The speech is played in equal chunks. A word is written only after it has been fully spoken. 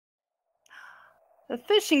A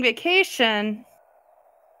fishing vacation?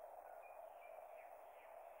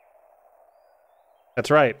 That's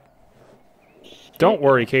right. Don't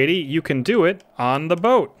worry, Katie. You can do it on the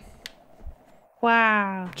boat.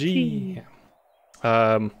 Wow. Gee.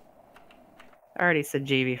 I already said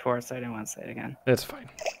G before, so I didn't want to say it again. It's fine.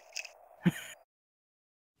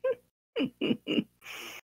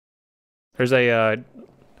 There's a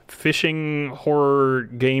fishing horror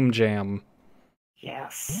game jam.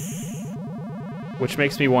 Yes. Which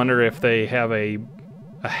makes me wonder if they have a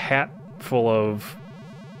hat full of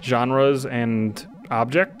genres and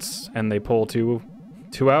objects, and they pull two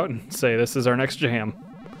out and say, this is our next jam.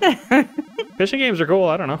 Fishing games are cool,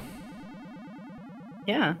 I don't know.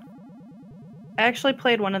 Yeah. I actually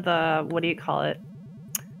played one of the, what do you call it?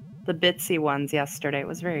 The Bitsy ones yesterday. It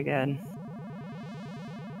was very good.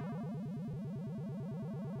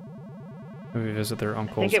 Maybe visit their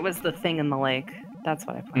uncles. I think it was the thing in the lake. That's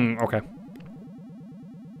what I played. Okay.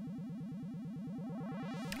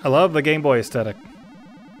 I love the Game Boy aesthetic.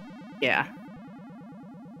 Yeah.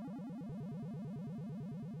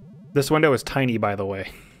 This window is tiny, by the way.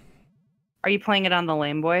 Are you playing it on the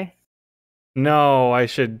Lame Boy? No, I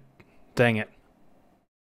should... Dang it.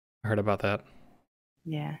 I heard about that.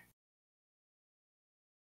 Yeah.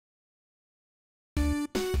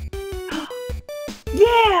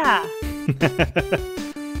 Yeah!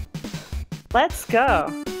 Let's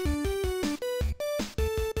go.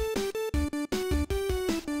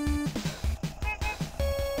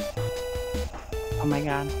 Oh my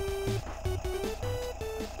god.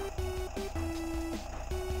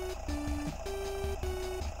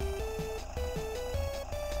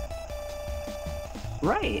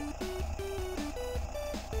 Right.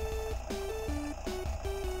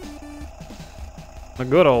 The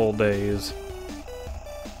good old days.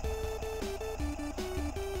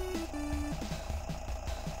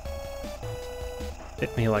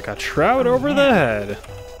 Hit me like a trout over the head.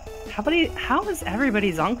 How is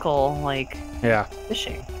everybody's uncle, like, Yeah.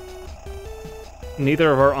 fishing?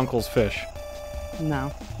 Neither of our uncles fish.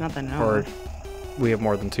 No, not that I know Or of. we have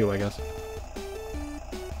more than two, I guess.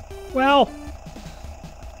 Well,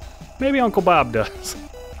 maybe Uncle Bob does.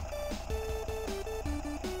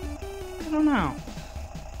 I don't know.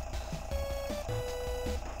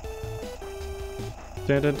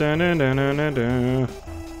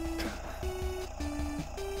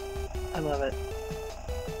 I love it.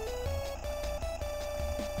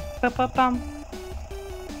 Ba-ba-bum.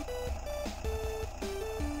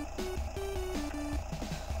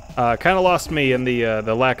 Kind of lost me in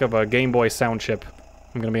the lack of a Game Boy sound chip.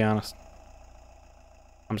 I'm gonna be honest.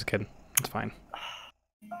 I'm just kidding. It's fine.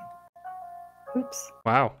 Oops.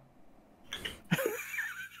 Wow.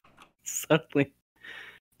 Suddenly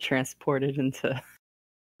transported into...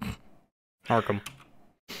 Arkham.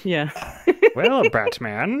 Yeah. Well,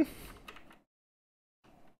 Batman.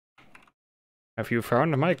 Have you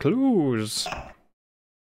found my clues?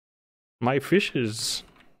 My fishes.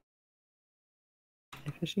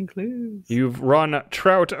 Fishing clues. You've run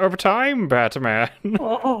trout of time, Batman.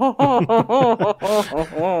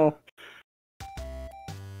 Oh.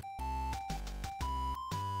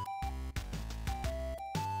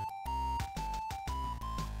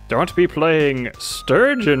 Don't be playing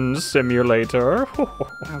Sturgeon Simulator.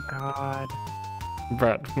 Oh god.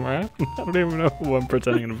 Batman. I don't even know who I'm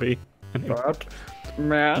pretending to be.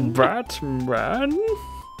 Man. Batman.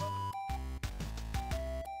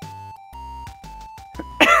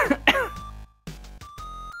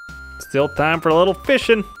 Still time for a little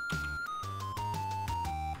fishing.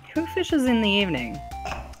 Who fishes in the evening?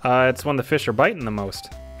 It's when the fish are biting the most.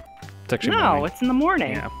 It's actually No, morning. it's in the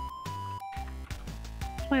morning. Yeah.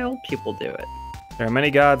 That's why old people do it. There are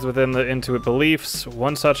many gods within the Inuit beliefs.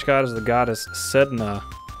 One such god is the goddess Sedna,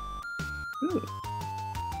 Ooh.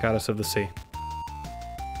 goddess of the sea.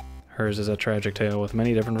 Hers is a tragic tale with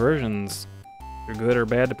many different versions. They're good or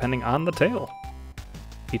bad depending on the tale.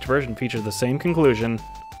 Each version features the same conclusion.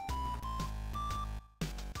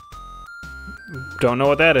 Don't know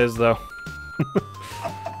what that is, though.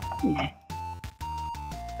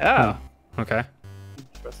 Oh. Okay.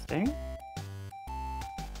 Interesting.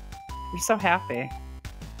 You're so happy.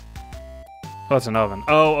 Oh, that's an oven.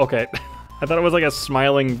 Oh, okay. I thought it was like a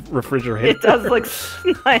smiling refrigerator. It does look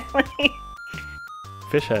smiling.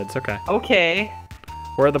 Fish heads, okay. Okay.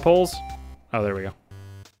 Where are the poles? Oh, there we go.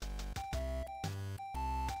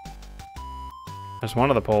 There's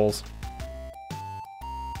one of the poles.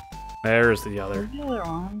 There's the other. The other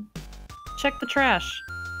one. Check the trash.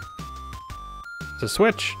 It's a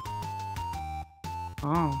switch.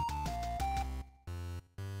 Oh.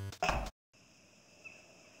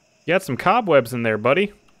 You got some cobwebs in there,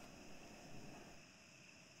 buddy.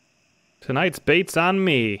 Tonight's bait's on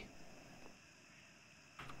me.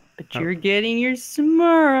 But you're getting yours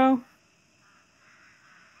tomorrow.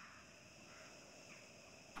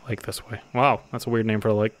 Lake this way. Wow, that's a weird name for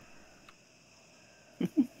a lake.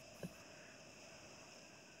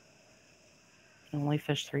 Only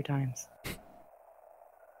fish 3 times.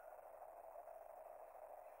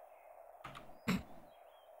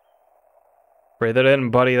 Breathe it in,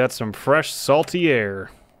 buddy. That's some fresh, salty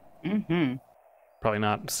air. Mm-hmm. Probably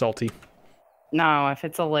not salty. No, if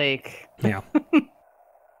it's a lake. Yeah.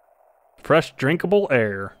 Fresh, drinkable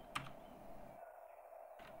air.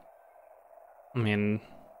 I mean...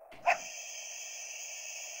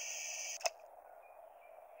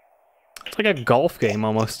 It's like a golf game,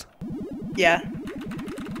 almost. Yeah.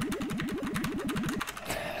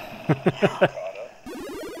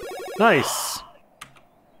 Nice.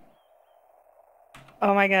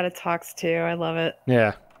 Oh my god, it talks too. I love it.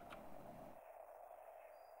 Yeah.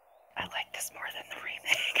 I like this more than the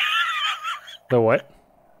remake. The what?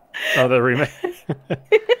 Oh, the remake.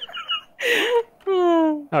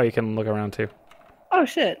 Oh, you can look around too. Oh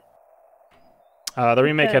shit. The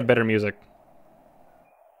remake had better music.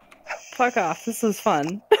 Fuck off. This was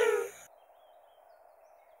fun.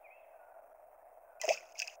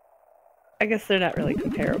 I guess they're not really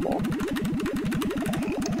comparable.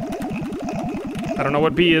 I don't know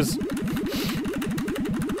what B is.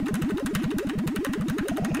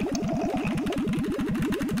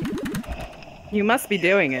 You must be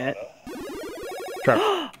doing it.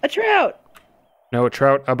 Trout. A trout! No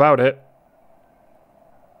trout about it.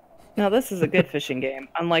 Now this is a good fishing game.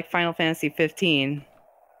 Unlike Final Fantasy 15.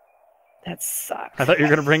 That sucks. I thought you were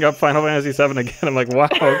going to bring up Final Fantasy 7 again. I'm like, wow,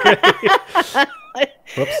 okay.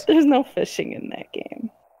 Whoops. There's no fishing in that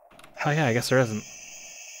game. Oh yeah, I guess there isn't.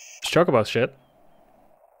 It's Chocobo shit.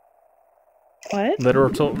 What?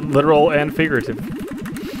 Literal and figurative.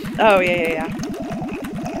 Oh, yeah.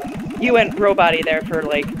 You went robot-y there for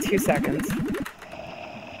like 2 seconds.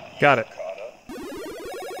 Got it.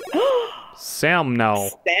 Salmon.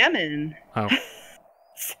 Salmon. Oh.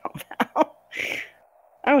 Salmon.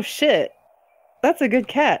 Oh, shit. That's a good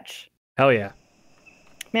catch. Hell yeah.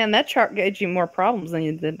 Man, that trout gave you more problems than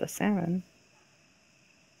you did the salmon.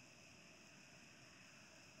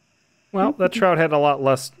 Well, that trout had a lot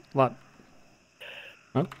less... Oh,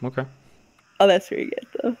 okay. Oh, that's pretty good,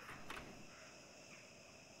 though.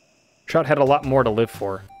 Trout had a lot more to live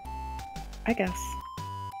for. I guess.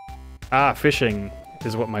 Ah, fishing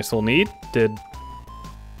is what my soul did.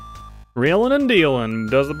 Reeling and dealing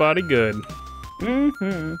does the body good.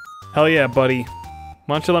 Mm-hmm. Hell yeah, buddy.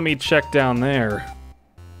 Why don't you let me check down there?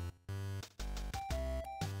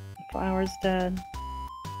 Flower's dead.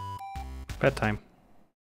 Bedtime.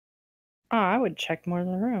 Oh, I would check more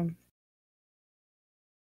than the room.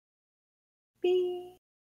 Beep.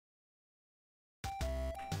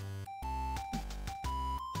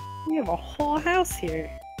 We have a whole house here.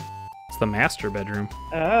 It's the master bedroom.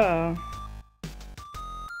 Oh.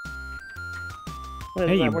 What,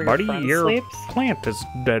 Hey, is that where buddy, your friend your sleeps? plant is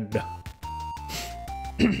dead.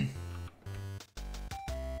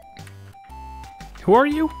 Who are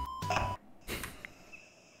you?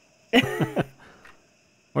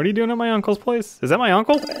 What are you doing at my uncle's place? Is that my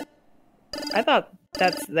uncle? I thought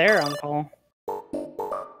that's their uncle.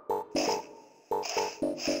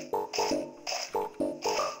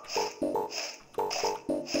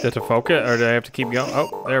 Is it to focus, or do I have to keep going?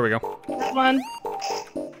 Oh, there we go. Come on.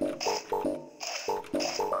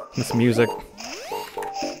 This music.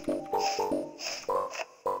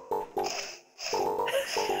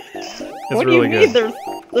 It's What really do you mean good.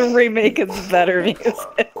 the remake is better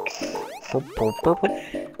music? It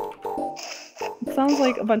sounds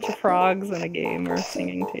like a bunch of frogs in a game are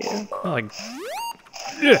singing to you. Like,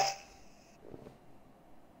 yeah.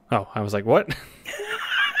 Oh, I was like, what?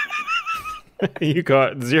 You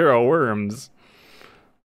caught 0 worms.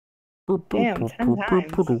 Damn, 10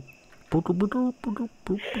 times.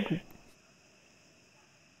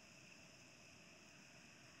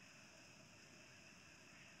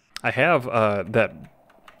 I have that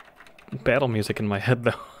battle music in my head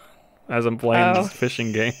though, as I'm playing this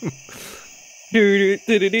fishing game. Do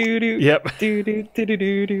do do do do. Yep. Do do do do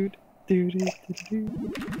do do do do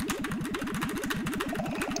do.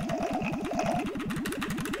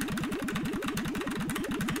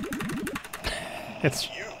 It's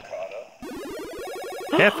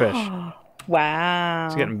catfish. Wow.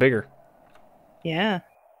 It's getting bigger. Yeah.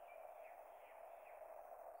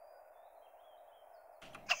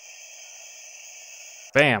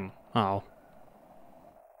 Bam. Oh.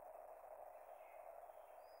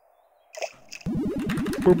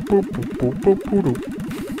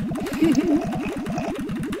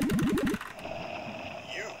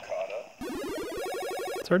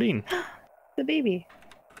 Sardine. The baby.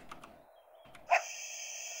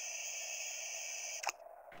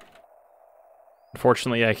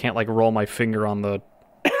 Unfortunately, I can't like roll my finger on the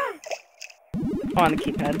On the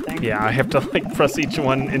keypad thing. Yeah, I have to like press each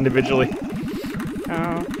one individually.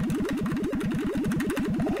 Oh.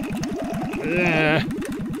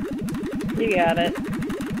 You got it.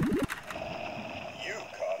 You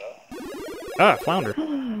caught up. Ah, flounder.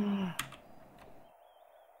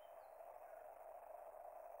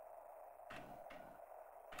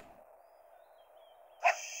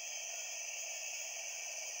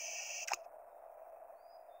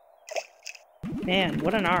 Man,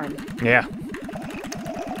 what an arm. Yeah.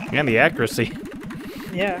 And the accuracy.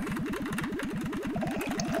 Yeah.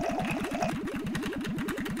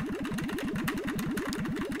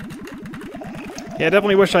 Yeah, I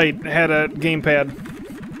definitely wish I had a gamepad.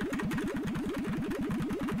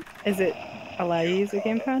 Is it allow you to use a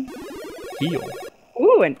gamepad? Eel.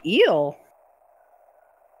 Ooh, an eel.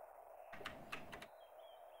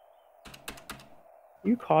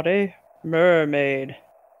 You caught a mermaid.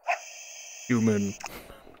 Human.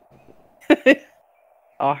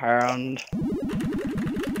 A hound.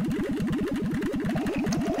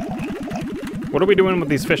 What are we doing with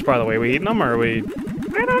these fish, by the way? Are we eating them, or are we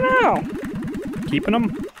I don't know. keeping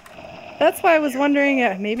them? That's why I was wondering,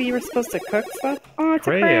 maybe you were supposed to cook stuff? Oh, it's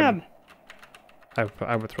a crab. I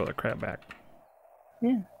would throw the crab back.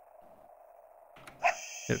 Yeah.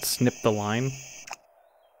 It snipped the line.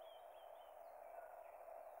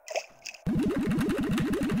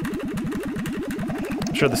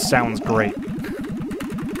 I'm sure this sounds great.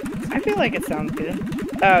 I feel like it sounds good.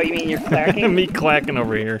 Oh, you mean you're clacking? Me clacking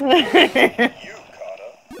over here. You caught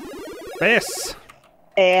up. Bass.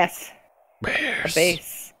 Ass. A Bears.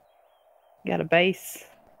 base. You got a base.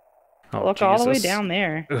 Oh, Look all the way Jesus. down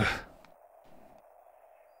there. Ugh.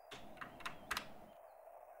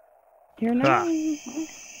 You're not. Ooh,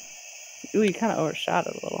 you kind of overshot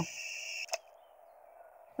it a little.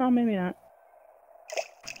 Oh, maybe not.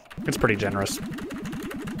 It's pretty generous.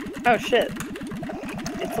 Oh shit!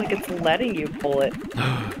 It's like it's letting you pull it.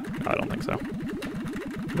 I don't think so.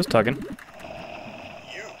 It was tugging.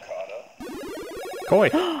 You caught up.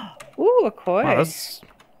 Koi. Ooh, a koi. Wow, that's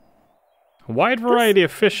a wide variety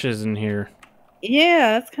of fishes in here.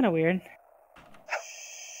 Yeah, that's kind of weird.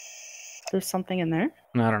 There's something in there.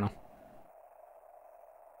 I don't know.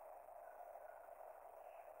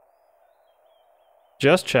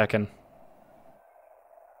 Just checking.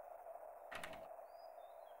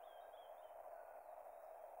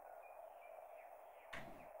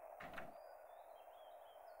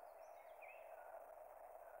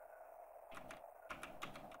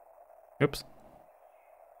 Oops.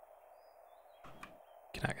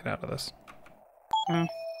 Can I get out of this? Oh.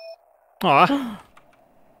 Aw.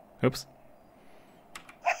 Oops.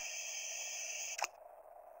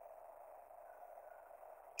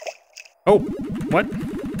 Oh, what?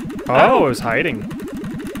 Oh, it was hiding. You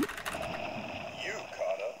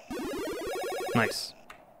caught up. Nice.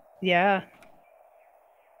 Yeah.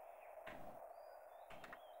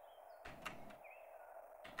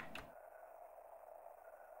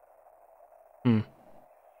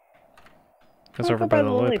 That's Oh, over go by the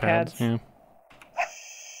lily pads. Yeah.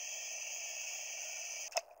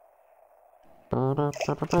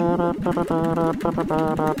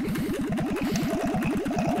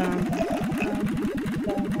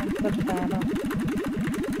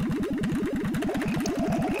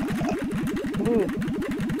 Ooh.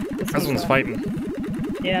 This one's fighting.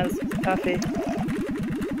 Yeah, this one's toughy.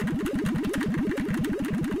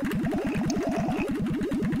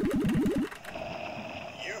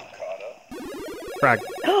 You caught up. Frag.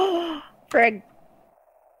 Frig.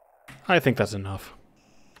 I think that's enough.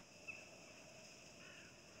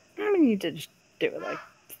 I mean, you did just do it like,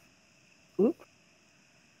 oop.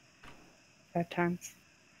 5 times.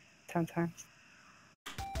 10 times.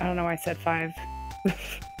 I don't know why I said 5.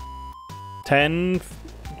 10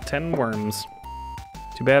 worms.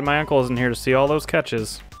 Too bad my uncle isn't here to see all those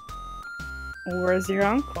catches. Where's your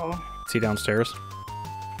uncle? Is he downstairs?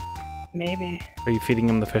 Maybe. Are you feeding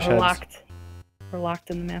him the fish We're heads? locked. We're locked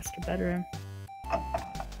in the master bedroom.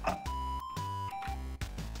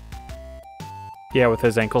 Yeah, with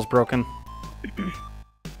his ankles broken.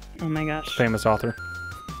 Oh my gosh. Famous author.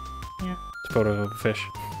 Yeah. It's a photo of a fish.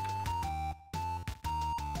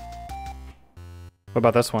 What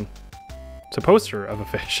about this one? It's a poster of a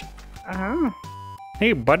fish. Oh.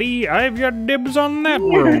 Hey, buddy, I've got dibs on that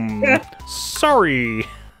room. Sorry.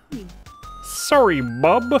 Sorry,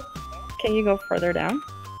 bub. Can you go further down?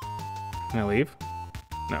 Can I leave?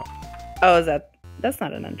 No. Oh, that's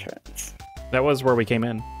not an entrance. That was where we came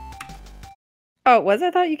in. Oh, it was? I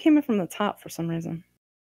thought you came in from the top for some reason.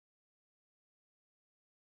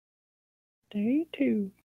 Day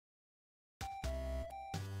 2.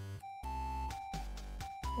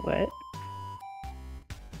 What?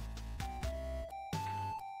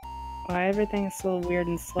 Why everything is so weird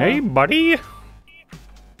and slow? Hey, buddy.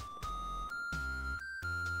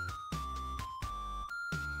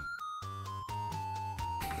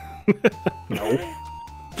 No.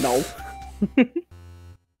 No.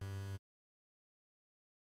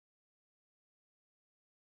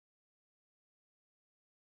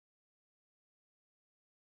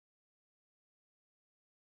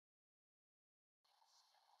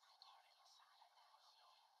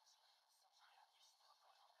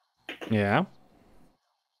 Yeah.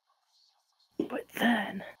 But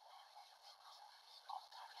then...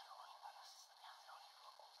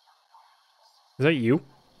 Is that you?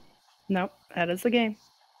 Nope, that is the game.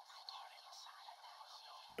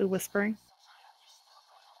 The whispering.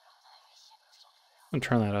 I'm gonna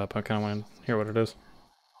turn that up. I kind of want to hear what it is.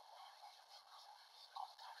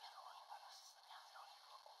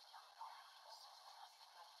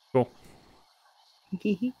 Cool.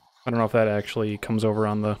 I don't know if that actually comes over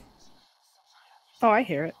on the... Oh, I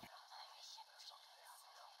hear it.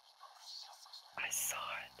 I saw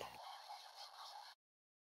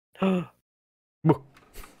it.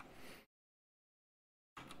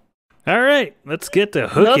 All right, let's get to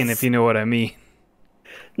hooking, if you know what I mean.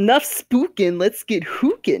 Enough spooking, let's get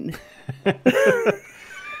hooking.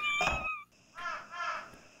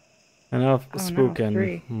 Enough Oh, no, spooking.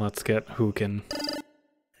 3. Let's get hooking.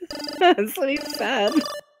 That's what he said.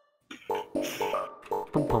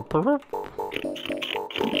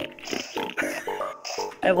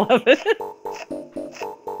 I love it.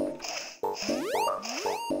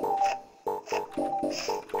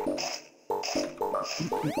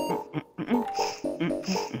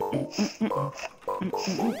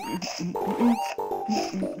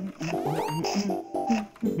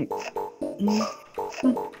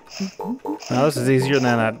 Now this is easier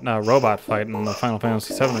than that robot fight in the Final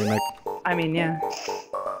Fantasy VII remake. I mean, yeah.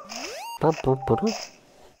 I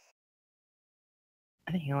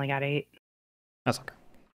think you only got 8. That's okay.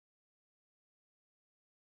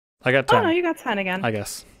 I got 10. Oh, no, you got 10 again. I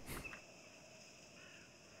guess.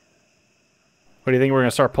 What do you think we're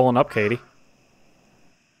gonna start pulling up, Katie?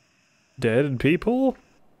 Dead people?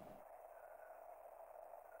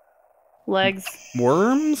 Legs.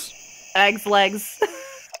 Worms? Eggs, legs.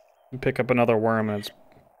 You pick up another worm and it's...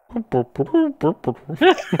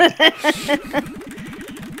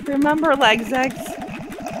 Remember legs, eggs?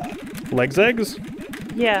 Legs eggs?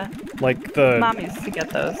 Yeah. Like the... Mom used to get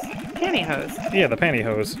those. Pantyhose. Yeah, the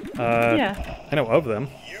pantyhose. Yeah. I know of them.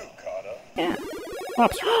 You caught up. Yeah.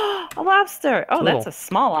 Lobster. A lobster. Oh, Little. that's a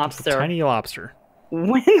small It's a lobster. tiny lobster.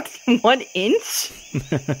 1 inch?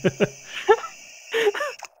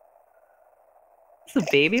 It's a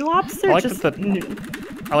baby lobster? I like Just... that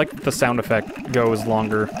I like that the sound effect goes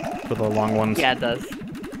longer for the long ones. Yeah, it does.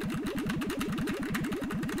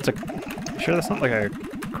 It's a... Sure that's not like a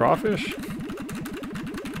crawfish? It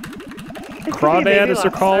could be a Crawdad, baby as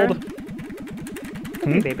they're lobster. called?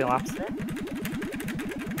 Could be baby lobster.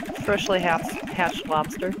 Freshly hatched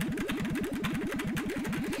lobster.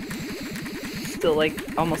 Still,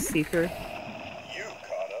 like, almost see-through. You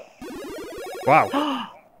caught up. Wow.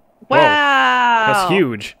 Wow! That's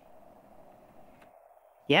huge.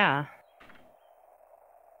 Yeah.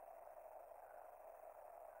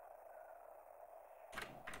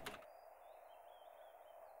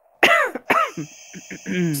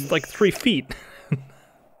 It's like 3 feet.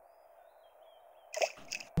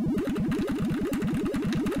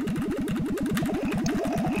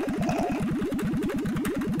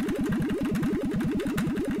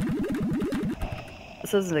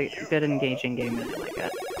 This is a good engaging game, and I like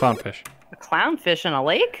it. Clownfish. A clownfish in a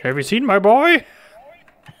lake? Have you seen my boy?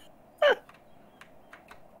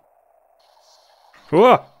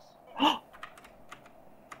 Whoa.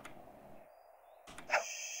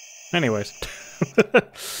 Anyways.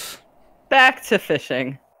 Back to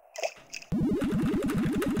fishing.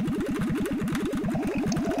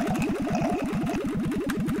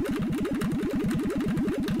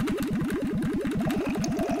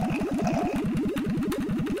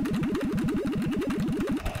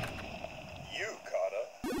 You caught up.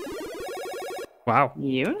 Wow.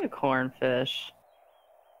 Unicorn fish.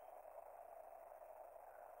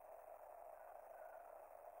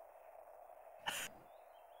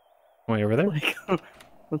 Way over there. Like,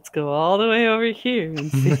 let's go all the way over here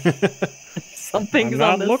and see if something's I'm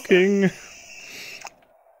not on this looking.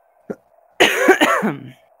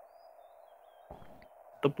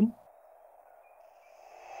 Ba-boom.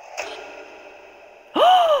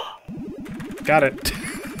 Got it.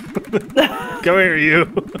 Come here, you.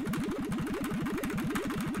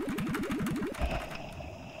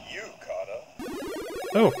 You caught up.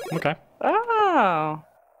 Oh, okay. Oh.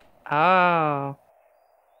 Oh.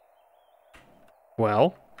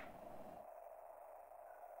 Well,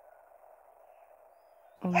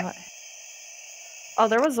 What? Oh,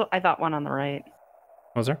 there was, I thought, one on the right.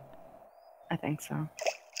 was there? I think so.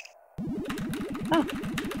 Oh.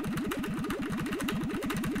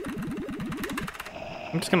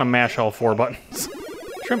 I'm just gonna mash all 4 buttons.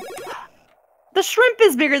 Shrimp. The shrimp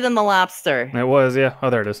is bigger than the lobster. It was, yeah. Oh,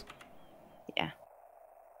 there it is. Yeah.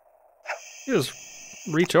 You just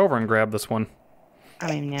reach over and grab this one.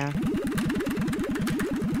 I mean, yeah.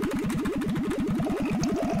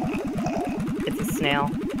 It's a snail.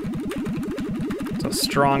 It's a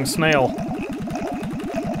strong snail.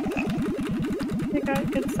 They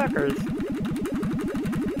got good suckers.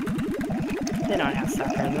 They don't have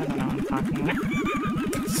suckers. I don't know what I'm talking about.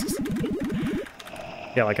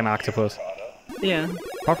 Yeah, like an octopus. Yeah.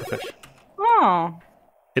 Pufferfish. Oh.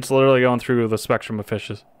 It's literally going through the spectrum of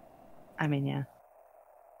fishes. I mean, yeah.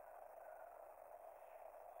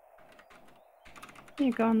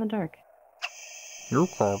 You go in the dark. You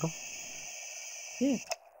caught him. Yeah.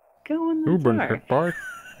 Go in the You've been dark. hit by.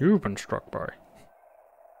 You've been struck by.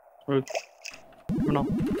 No.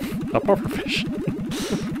 A pufferfish.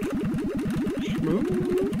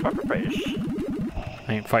 Pufferfish.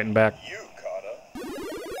 I ain't fighting back. You caught up.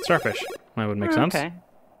 Starfish. That would make sense. Okay.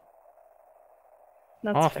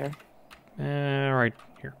 That's Off. fair. Right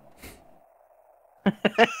here.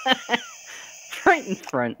 Right in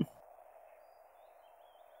front.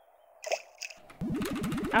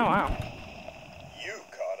 Oh, wow. You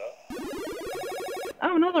caught up.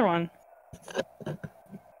 Oh, another one.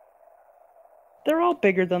 They're all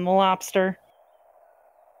bigger than the lobster.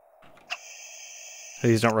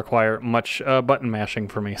 These don't require much button mashing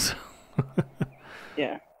for me, so.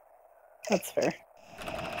 Yeah. That's fair.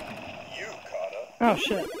 You caught up. Oh,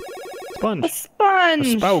 shit. A Sponge. sponge!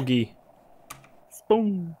 A spougie.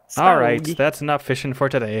 Spoon. Alright, Spougie. that's enough fishing for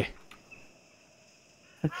today.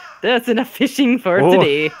 That's enough fishing for Oh.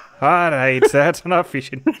 today. Alright, that's enough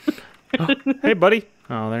fishing. Oh, hey, buddy.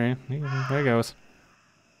 Oh, there he goes.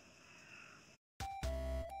 I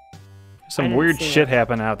Some didn't weird see shit that.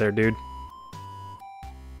 happened out there, dude.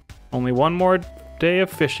 Only one more day of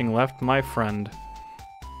fishing left, my friend.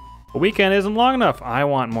 The weekend isn't long enough. I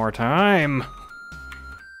want more time.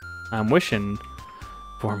 I'm wishing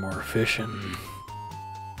for more fishing.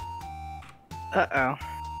 Uh-oh.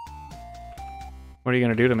 What are you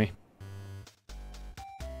gonna do to me?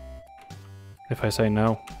 If I say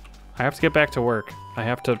no. I have to get back to work. I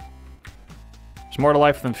have to... There's more to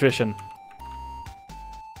life than fishing.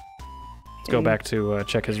 Let's go back to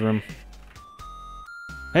check his room.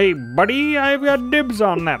 Hey, buddy, I've got dibs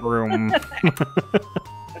on that room.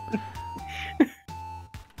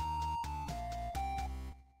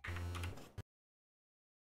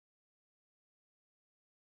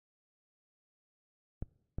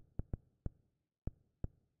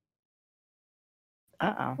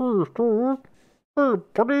 Uh-oh. Hey,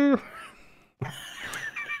 buddy.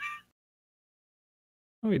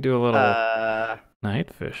 We do a little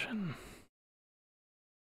night fishing.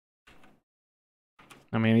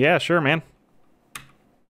 I mean, yeah, sure, man.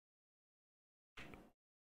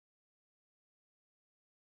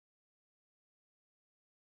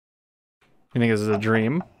 You think this is a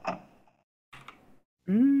dream?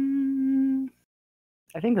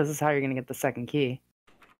 I think this is how you're gonna get the second key.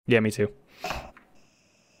 Yeah, me too.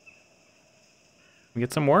 We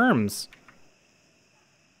get some worms.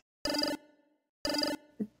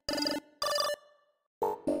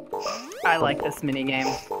 I like this mini game.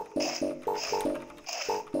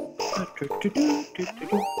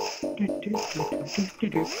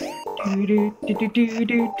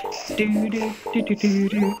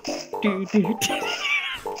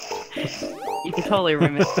 You can totally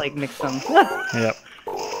remix, like, mix them. Yep.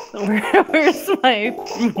 Where's my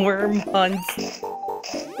worm hunts?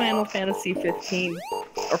 Final Fantasy 15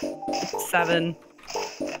 or 7.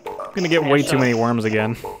 I'm gonna get way too many worms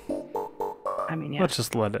again. I mean, yeah. Let's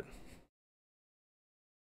just let it.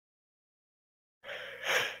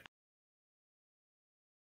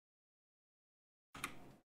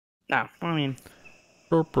 No, I mean,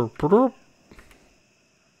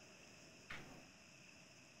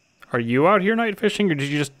 Are you out here night fishing, or did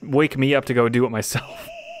you just wake me up to go do it myself?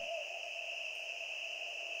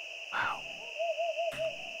 Wow.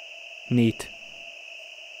 Neat.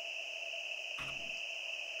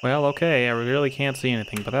 Well, okay, I really can't see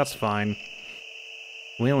anything, but that's fine.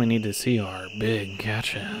 We only need to see our big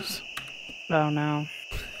catches. oh no.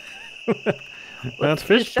 Let's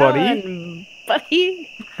fish, buddy. On, buddy.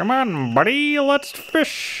 Come on, buddy. Let's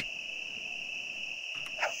fish.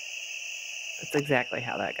 That's exactly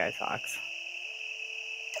how that guy talks.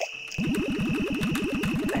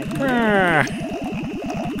 Ah.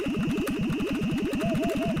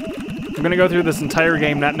 I'm gonna go through this entire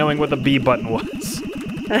game not knowing what the B button was.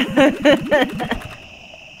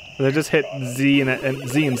 They just hit Z and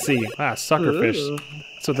Z and C. Ah, suckerfish. Ooh.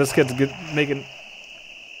 So this kid's making.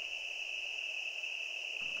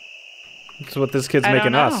 That's what this kid's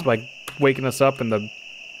making us, like waking us up in the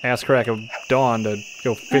ass crack of dawn to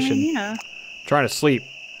go fishing. I mean, yeah. Trying to sleep.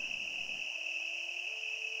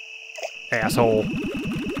 Asshole.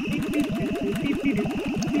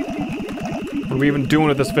 What are we even doing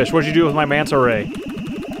with this fish? What'd you do with my manta ray?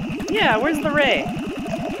 Yeah, where's the ray?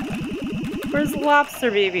 Where's the lobster,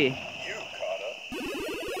 baby? You caught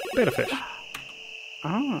a Beta fish.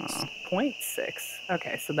 Oh, 0.6.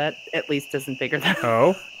 Okay, so that at least isn't bigger than...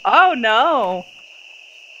 Oh, Oh, no!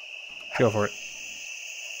 go for it.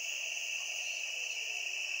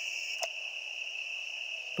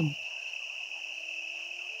 Boom.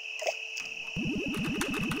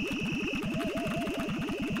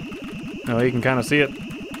 Oh, you can kind of see it.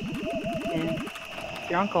 Yeah. It's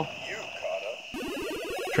your uncle. you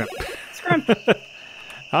caught a Shrimp. Scrimp.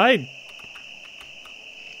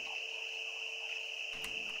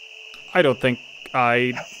 I don't think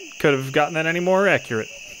I could have gotten that any more accurate.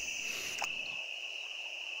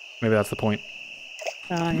 Maybe that's the point.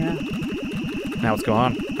 Oh, yeah. Now what's going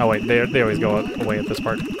on? Oh wait, they always go away at this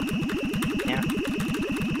part. Yeah.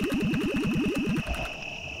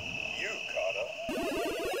 you caught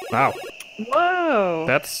a Wow, Whoa!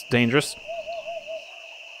 that's dangerous.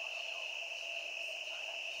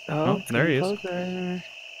 Oh, Oh, there he is. Closer.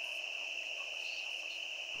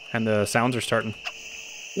 And the sounds are starting.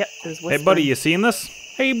 Yep, there's Hey whispering. buddy, you seeing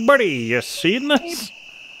this? Hey buddy, you seeing this?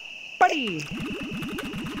 Buddy!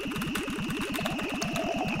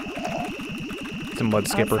 It's a mud Oh,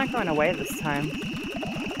 it's skipper. not going away this time.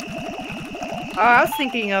 Oh, I was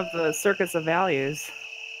thinking of the Circus of Values.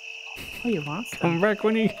 Oh, you lost him. Come back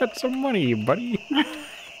when you get some money, buddy. Alright,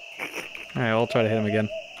 I'll try to hit him again.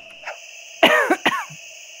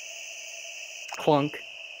 Clunk.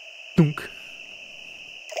 Dunk.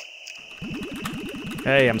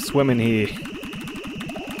 Hey, I'm swimming here.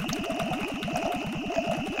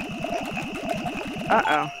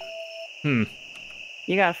 Uh-oh. Hmm.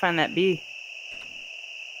 You gotta find that bee.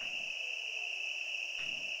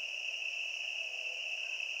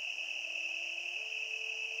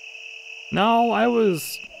 No, I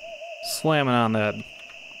was slamming on that.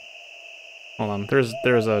 Hold on,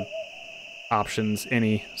 there's a options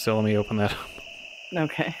any, so let me open that up.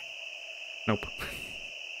 Okay. Nope.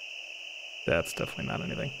 That's definitely not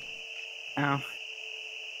anything. Oh.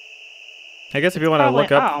 I guess if you want to Probably-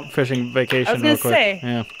 look up oh. fishing vacation I was real gonna quick. say.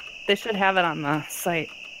 Yeah. They should have it on the site.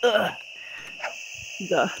 Ugh.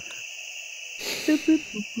 Duh.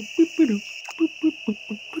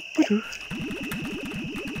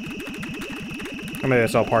 Or maybe I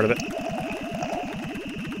saw part of it.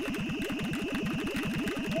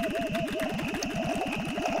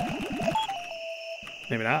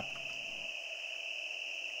 Maybe not.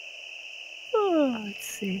 Oh, let's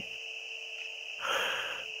see.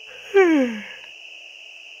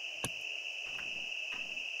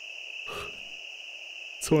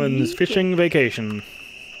 This one's fishing vacation.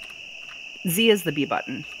 Z is the B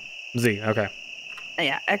button. Z, okay.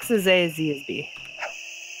 Yeah, X is A, Z is B.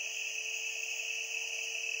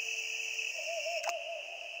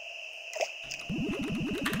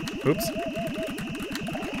 Oops.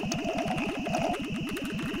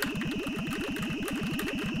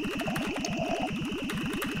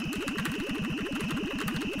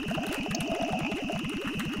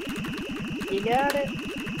 You got it.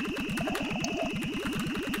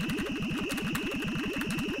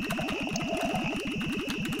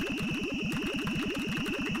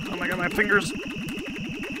 Oh my god, my fingers.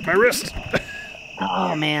 My wrist.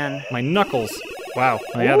 Oh, man. My knuckles. Wow.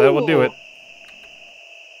 Oh, yeah, that will do it.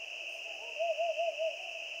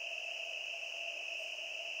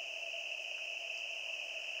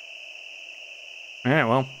 Alright,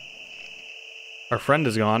 well. Our friend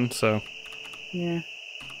is gone, so Yeah.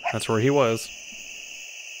 that's where he was.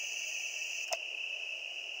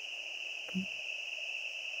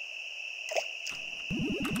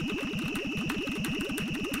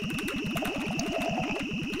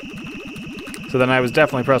 So then I was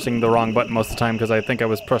definitely pressing the wrong button most of the time because I think I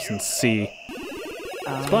was pressing C.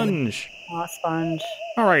 Sponge! Aw, sponge.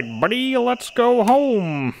 Alright, buddy, let's go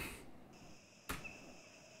home.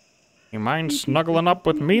 You mind snuggling up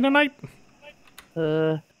with me tonight?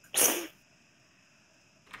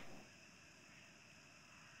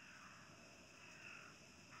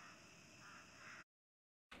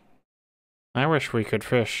 I wish we could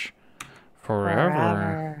fish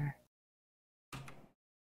forever.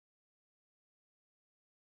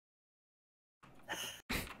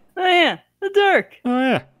 Oh yeah, the dark. Oh,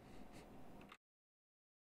 yeah.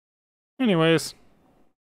 Anyways.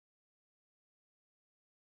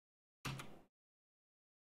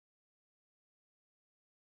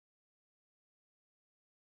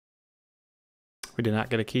 We did not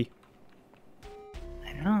get a key.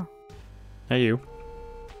 I know. Hey, you.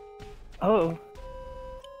 Oh.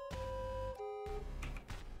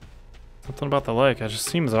 Something about the lake. It just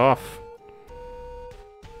seems off.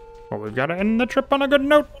 Well, we've got to end the trip on a good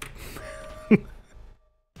note.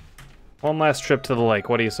 One last trip to the lake.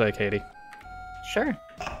 What do you say, Katie? Sure.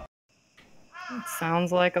 It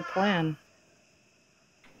sounds like a plan.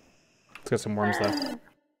 Let's get some worms, though.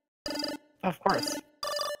 Of course.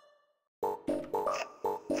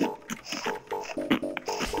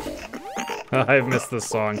 I've missed this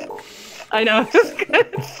song. I know, it's a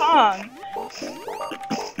good song.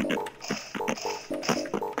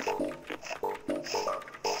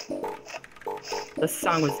 This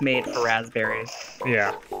song was made for raspberries.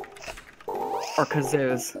 Yeah. Or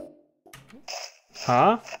kazoos.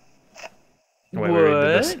 Huh? Wait, we did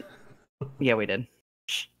this. Yeah, we did.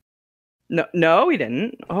 Shh. No, we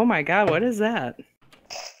didn't. Oh my god, what is that?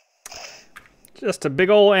 Just a big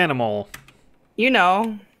old animal. You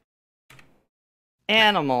know.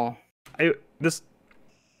 Animal.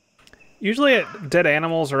 Usually dead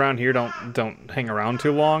animals around here don't hang around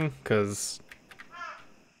too long, because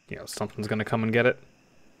you know something's gonna come and get it.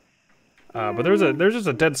 But there's just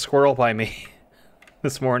a dead squirrel by me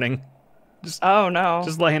this morning. Oh no.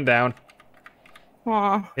 Just laying down.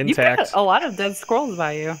 Aw. Intact. You've got a lot of dead squirrels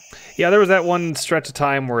by you. Yeah, there was that one stretch of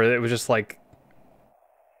time where it was just like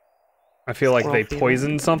I feel like they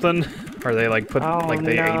poisoned something, or they like put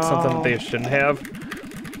they ate something that they shouldn't have.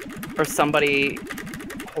 Or somebody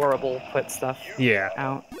horrible put stuff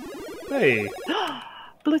out. Hey.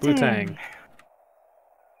 Blue Blue tang. tang.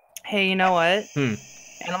 Hey, you know what?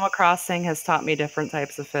 Animal Crossing has taught me different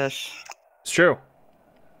types of fish. It's true.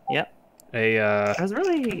 Yep. I was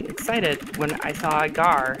really excited when I saw a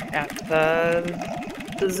gar at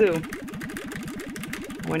the zoo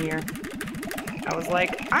one year. I was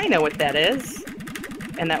like, I know what that is.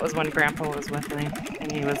 And that was when Grandpa was with me.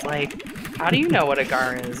 And he was like, how do you know what a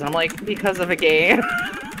gar is? And I'm like, because of a game.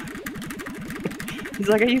 He's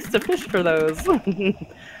like, I used to fish for those. I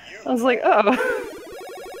was like, oh.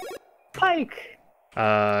 Pike.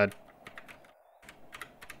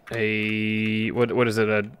 what is it?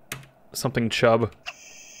 A something chub?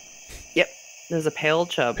 Yep. There's a pale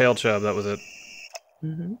chub. Pale chub, that was it.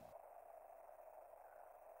 Mm-hmm.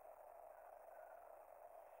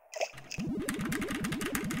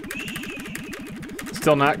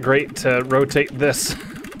 Still not great to rotate this.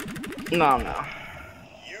 No.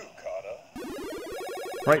 You caught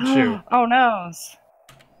Right shoe. Oh no.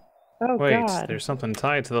 Oh Wait, God. there's something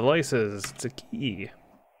tied to the laces. It's a key.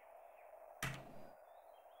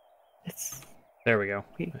 There we go.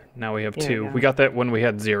 Now we have There 2. we go. We got that when we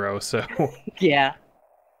had 0, so. Yeah.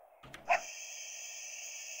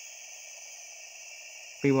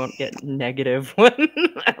 We won't get negative one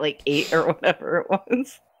at like 8 or whatever it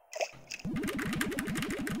was.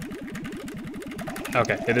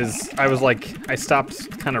 Okay, it is. I was like, I stopped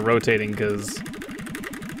kind of rotating because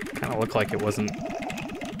it kind of looked like it wasn't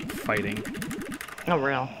fighting. Oh,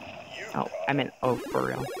 real. Oh, I meant, oh, for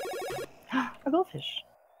real. A goldfish.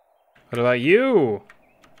 What about you?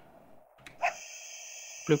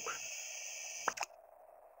 Bloop.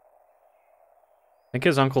 I think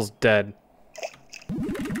his uncle's dead.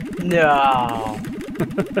 No. I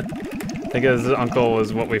think his uncle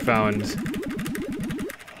was what we found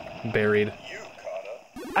buried.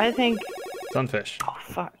 I think. Sunfish. Oh,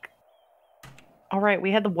 fuck. Alright,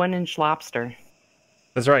 we had the 1-inch lobster.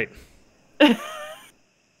 That's right. It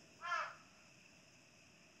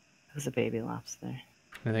was a baby lobster.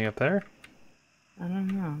 Anything up there? I don't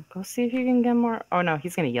know. Go see if you can get more. Oh no,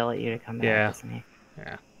 he's gonna yell at you to come back, Yeah. isn't he?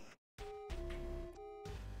 Yeah.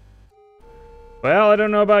 Well, I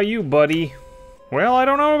don't know about you, buddy. Well, I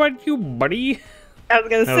don't know about you, buddy. I was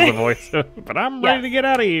gonna That say. was the voice. But I'm ready to get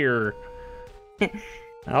out of here.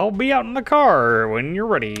 I'll be out in the car when you're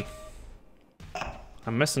ready.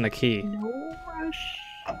 I'm missing a key. No rush.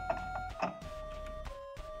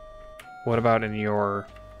 What about in your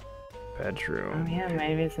Oh bedroom? yeah,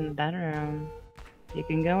 maybe it's in the bedroom. You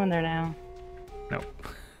can go in there now. Nope.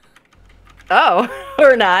 Oh,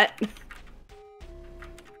 or not.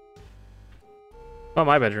 Oh,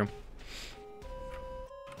 my bedroom.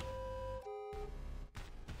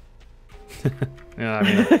 Yeah, I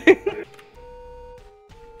mean,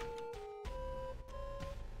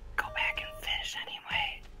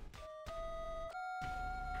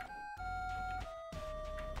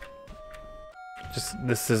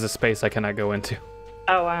 this is a space I cannot go into.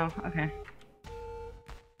 Oh, wow. Okay.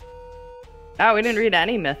 Oh, we didn't read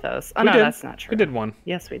any mythos. Oh, We no, did. that's not true. We did one.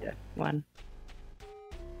 Yes, we did. One.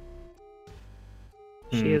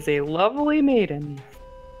 She is a lovely maiden.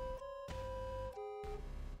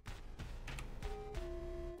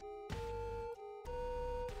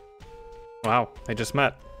 Wow, they just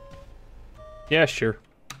met. Yeah, sure.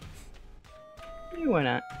 Why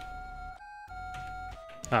not?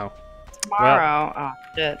 Oh. Tomorrow. Oh,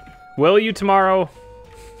 shit. Will you tomorrow?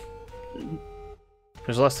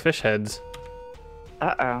 There's less fish heads.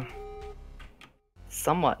 Uh-oh.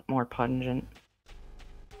 Somewhat more pungent.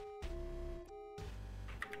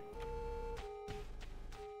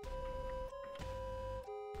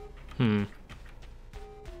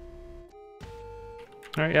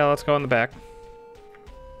 Alright, yeah, let's go in the back.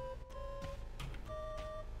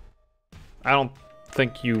 I don't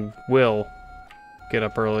think you will get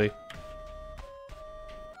up early.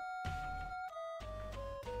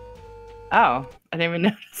 Oh, I didn't even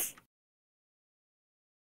notice.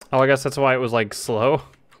 Oh, I guess that's why it was, like, slow.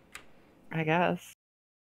 I guess.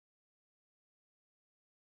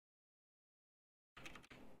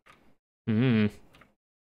 Hmm.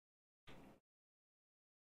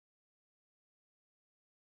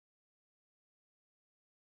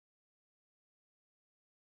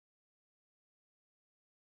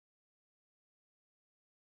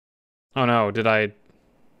 Oh no, did I...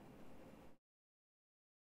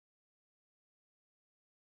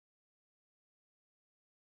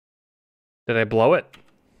 Did I blow it?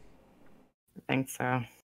 I think so.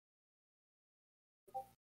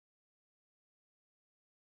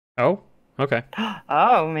 Oh, okay.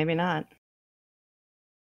 Oh, maybe not.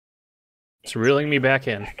 It's reeling me back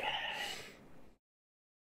in.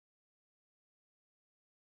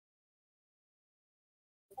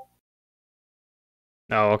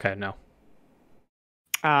 Oh, okay, no.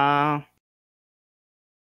 Oh.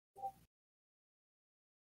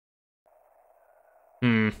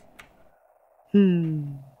 Hmm.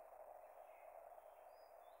 Hmm.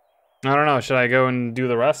 I don't know, should I go and do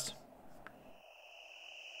the rest?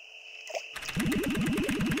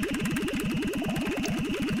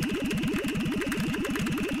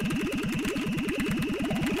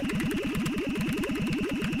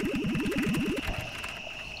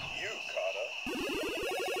 You, Carter.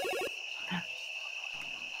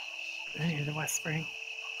 I hear the whispering.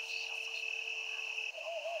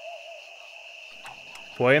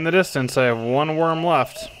 Way in the distance, I have one worm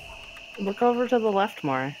left. Look over to the left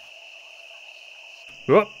more.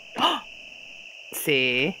 Whoop.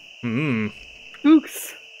 See? Hmm.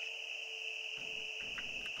 Oops.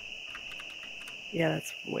 Yeah,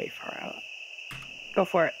 that's way far out. Go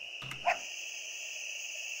for it.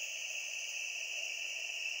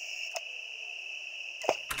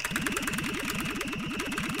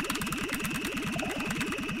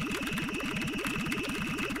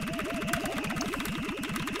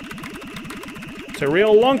 It's a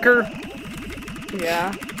real lunker.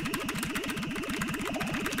 Yeah.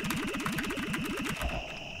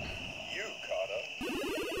 You, Carter.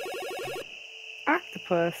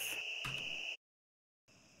 Octopus.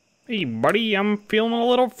 Hey, buddy, I'm feeling a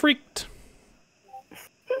little freaked.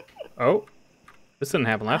 Oh, this didn't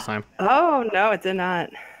happen last time. Oh, no, it did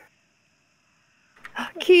not.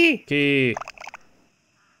 Key. Key.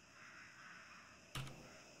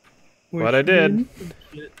 What I did.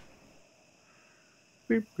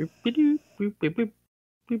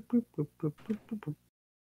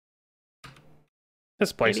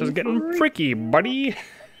 This place is getting freaky, buddy.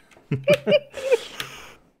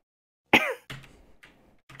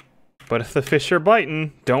 But if the fish are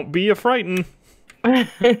biting, don't be a-frightened.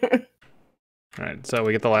 Alright, so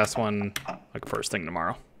we get the last one like first thing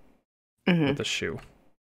tomorrow. With the shoe.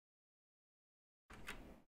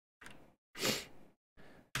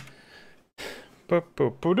 Boop,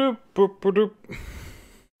 boop, boop, boop, boop,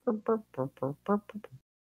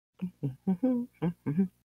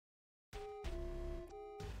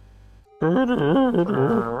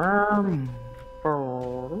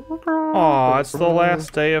 Aw, it's the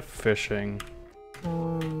last day of fishing.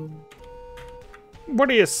 What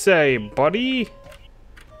do you say, buddy?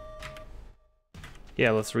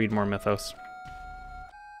 Yeah, let's read more mythos.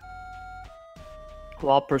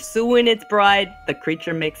 While pursuing its bride, the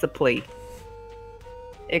creature makes a plea.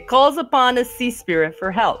 It calls upon a sea spirit for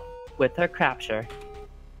help with her capture.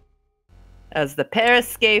 As the pair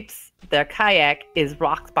escapes, their kayak is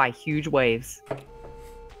rocked by huge waves.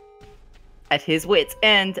 At his wit's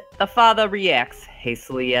end, the father reacts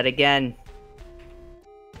hastily yet again.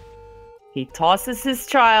 He tosses his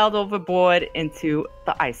child overboard into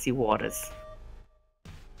the icy waters.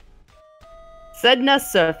 Sedna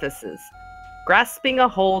surfaces, grasping a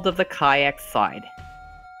hold of the kayak's side.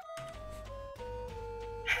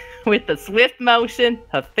 With a swift motion,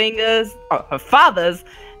 her father's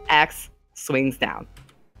axe swings down.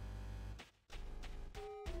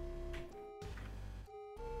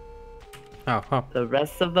 Oh. The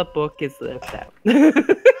rest of the book is left out.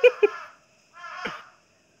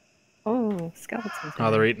 Oh, skeletons. Oh,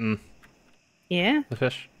 they're eating Yeah. the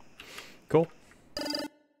fish. Cool.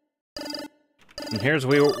 And here's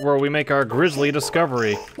where we make our grisly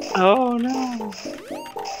discovery. Oh no.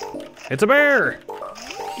 It's a bear!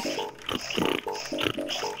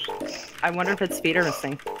 I wonder if its feet are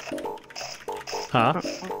missing. Huh?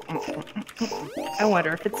 I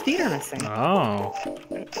wonder if its feet are missing. Oh.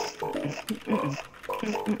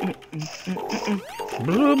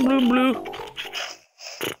 Blue, blue, blue.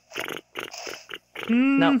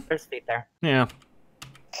 No, there's feet there. Yeah.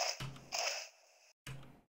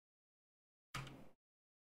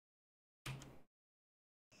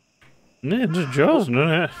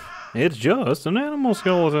 It's just an animal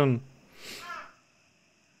skeleton.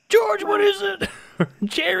 George, what is it?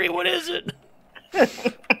 Jerry, what is it?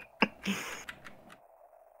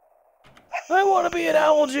 I want to be an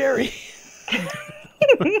owl, Jerry.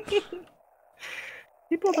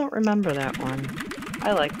 People don't remember that one.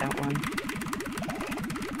 I like that one.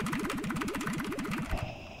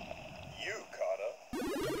 You caught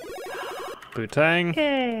up. Bootang.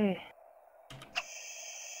 Yay.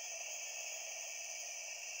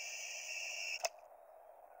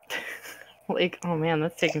 Like, oh man,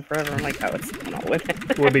 that's taking forever. I'm like, oh, it's not with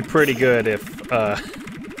it. Would be pretty good if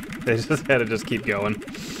they just had to just keep going.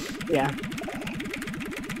 Yeah.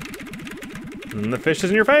 And the fish is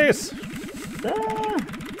in your face. Ah.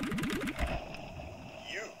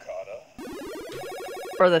 You caught up.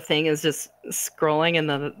 Or the thing is just scrolling and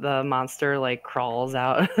the monster like crawls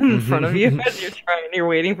out in front of you as you're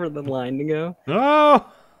waiting for the line to go. Oh!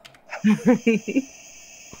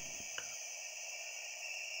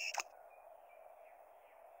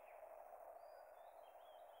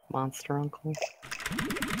 Monster Uncle.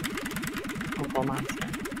 Uncle Monster.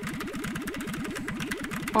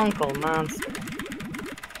 Uncle Monster.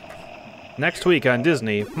 Next week on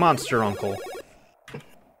Disney, Monster Uncle.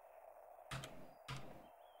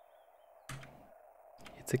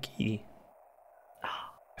 It's a key.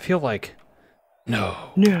 I feel like...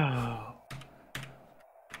 No. No.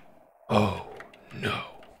 Oh, no.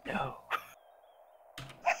 No.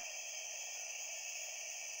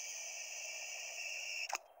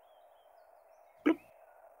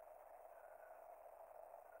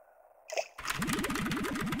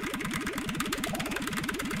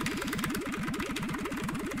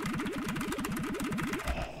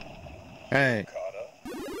 Hey. Caught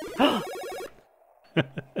up.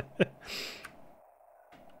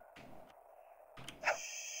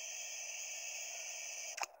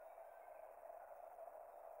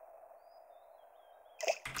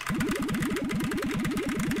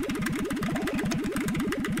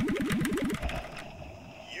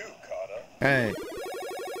 You caught up. Hey.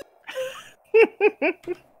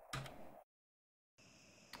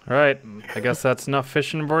 Alright, I guess that's enough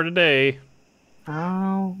fishing for today.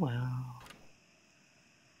 Oh, well.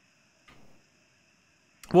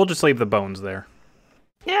 We'll just leave the bones there.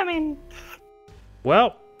 Yeah, I mean,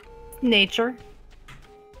 Well, nature.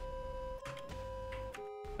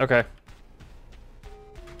 okay.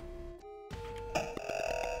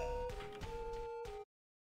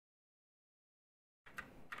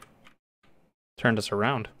 Turned us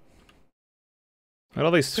around. Look at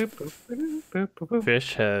all these Boop, boop, boop, boop, boop, boop.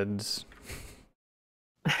 fish heads.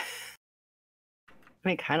 I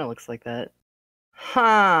mean, it kind of looks like that.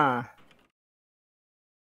 Huh.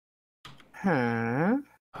 Huh.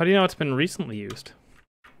 How do you know it's been recently used?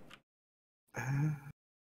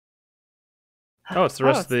 Oh, it's the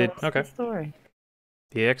rest of the... it's Okay. story.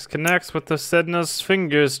 The X connects with the Sedna's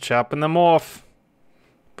fingers, chopping them off.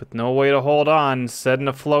 With no way to hold on,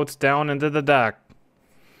 Sedna floats down into the dock.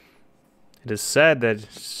 It is said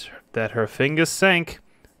that her fingers sank.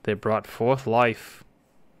 They brought forth life.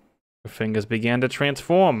 Her fingers began to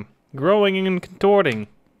transform, growing and contorting.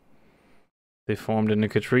 They formed into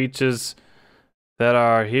creatures that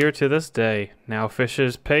are here to this day. Now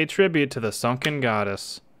fishers pay tribute to the sunken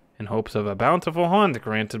goddess in hopes of a bountiful hunt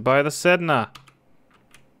granted by the Sedna.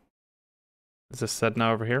 Is this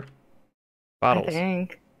Sedna over here? Bottles. I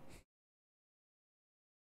think.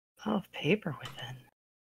 Oh, paper within.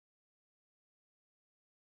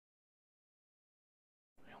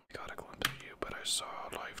 I only got a glimpse of you, but I saw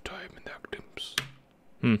a lifetime in that glimpse.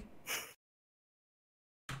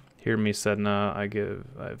 Hear me, Sedna.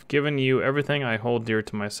 I've given you everything I hold dear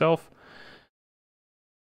to myself.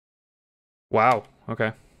 Wow.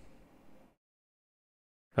 Okay.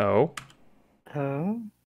 Oh. Oh.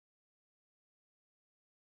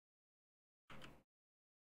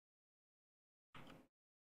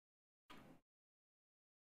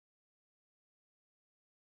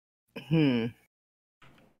 Hmm.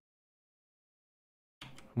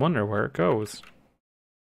 Wonder where it goes.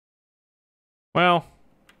 Well.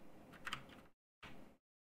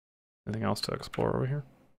 Anything else to explore over here?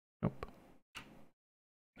 Nope.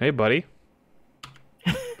 Hey, buddy.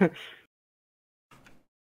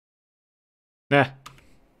 Nah.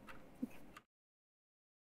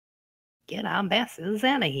 Get our basses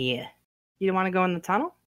out of here. You don't want to go in the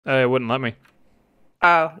tunnel? It wouldn't let me.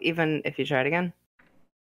 Oh, even if you tried again?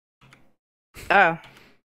 Oh.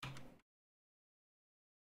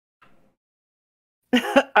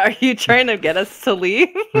 Are you trying to get us to leave?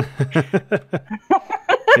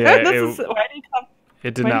 Yeah, Why do you come?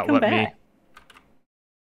 it did why'd you not come let me. back?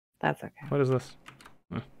 That's okay. What is this?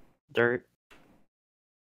 Dirt.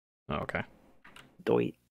 Oh, okay.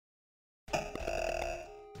 Doit.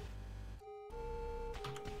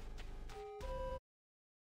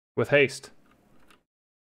 With haste.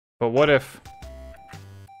 But what if...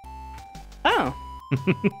 Oh.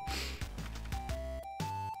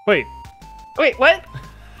 Wait. Wait, what?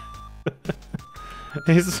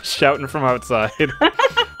 He's shouting from outside.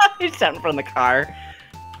 He's shouting from the car.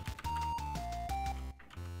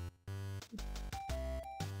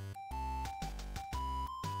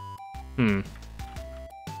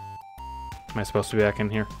 Am I supposed to be back in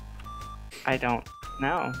here? I don't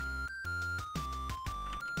know.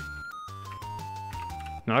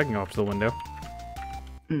 No, I can go up to the window.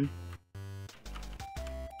 Hmm.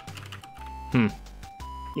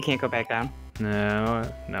 You can't go back down. No,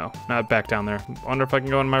 no, not back down there. Wonder if I can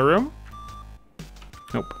go in my room?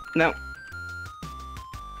 Nope. No.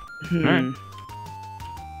 Alright.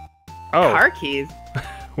 Oh, Car keys.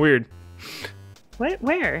 weird. What?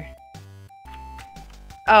 Where?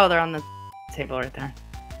 Oh, they're on the table right there.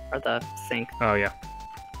 Or the sink. Oh, yeah.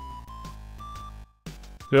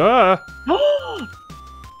 Ah!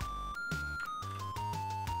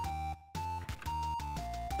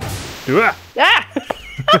 Ah! Ah!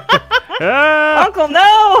 Ah! Uncle,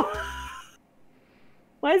 no!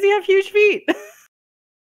 Why does he have huge feet?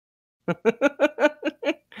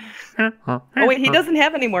 Oh, wait, he doesn't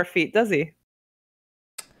have any more feet, does he?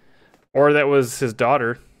 Or that was his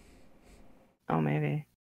daughter. Oh, maybe.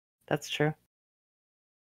 That's true.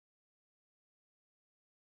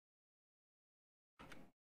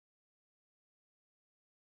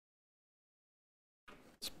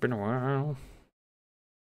 It's been a while.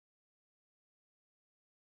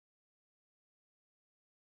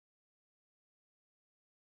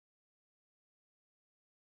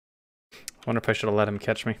 Wonder if I should have let him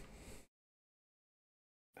catch me.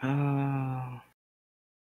 Oh.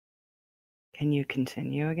 Can you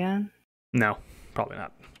continue again? No, probably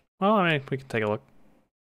not. Well, I mean, we can take a look.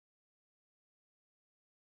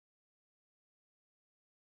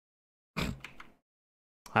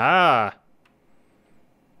 Ah!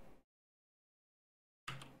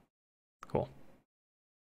 Cool.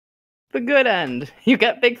 The good end. You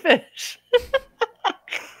got big fish.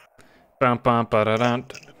 Bum, bum, ba-da-dun,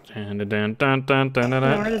 dun, dun, dun, dun, dun, dun, Where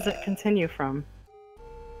dun. does it continue from?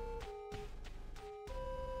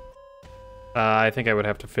 I think I would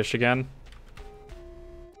have to fish again.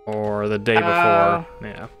 Or the day before. Oh.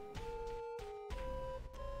 Yeah.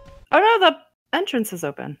 Oh no, the entrance is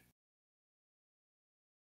open.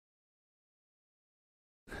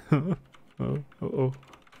 Oh, oh,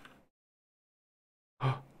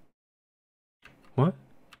 oh. What?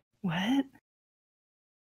 What?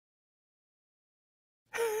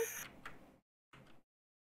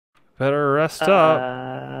 Better rest up.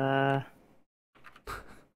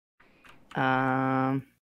 I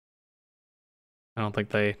don't think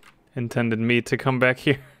they intended me to come back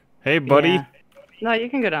here. Hey, buddy. Yeah. No, you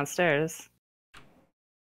can go downstairs.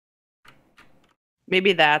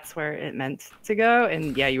 Maybe that's where it meant to go,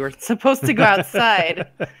 and yeah, you were supposed to go outside.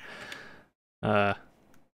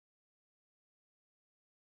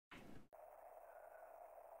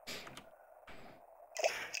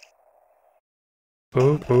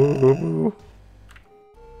 Boo, boo, boo, boo.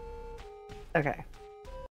 Okay. Okay,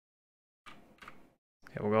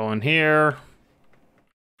 we'll go in here.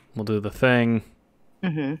 We'll do the thing.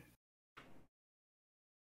 Mm-hmm.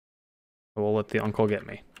 We'll let the uncle get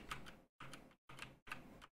me.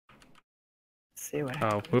 See what Oh,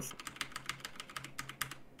 happens. whoop.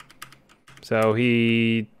 So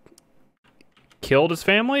he killed his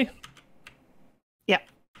family? Yeah.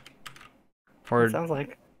 Or Sounds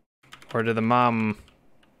like. did the mom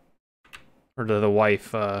or did the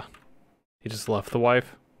wife He just left the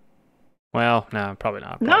wife. Well, no, probably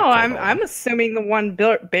not. No, I'm assuming the one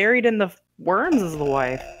buried in the worms is the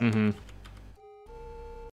wife. Mm-hmm.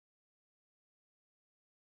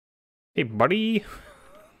 Hey, buddy.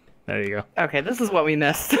 There you go. Okay, this is what we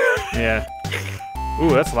missed. Yeah. Ooh,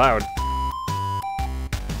 that's loud.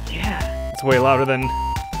 Yeah. It's way louder than...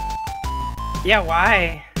 Yeah,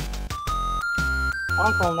 why?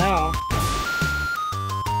 Uncle, no.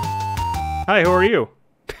 Hi, who are you?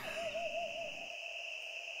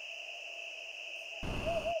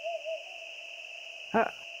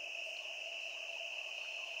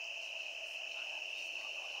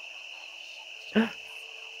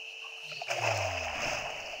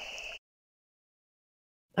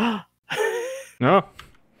 Uh. No.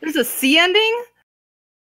 There's a C ending?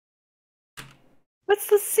 What's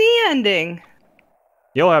the C ending?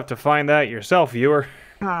 You'll have to find that yourself, viewer.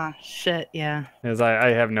 Ah, shit, yeah. As I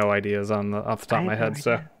have no ideas off the top of my head,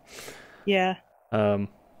 so... Yeah.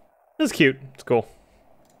 It's cute. It's cool.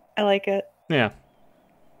 I like it. Yeah.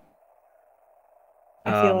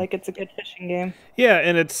 I feel like it's a good fishing game. Yeah,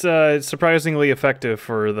 and it's surprisingly effective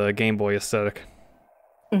for the Game Boy aesthetic.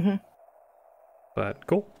 Mm-hmm. But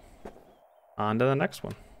cool. On to the next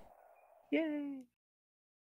one.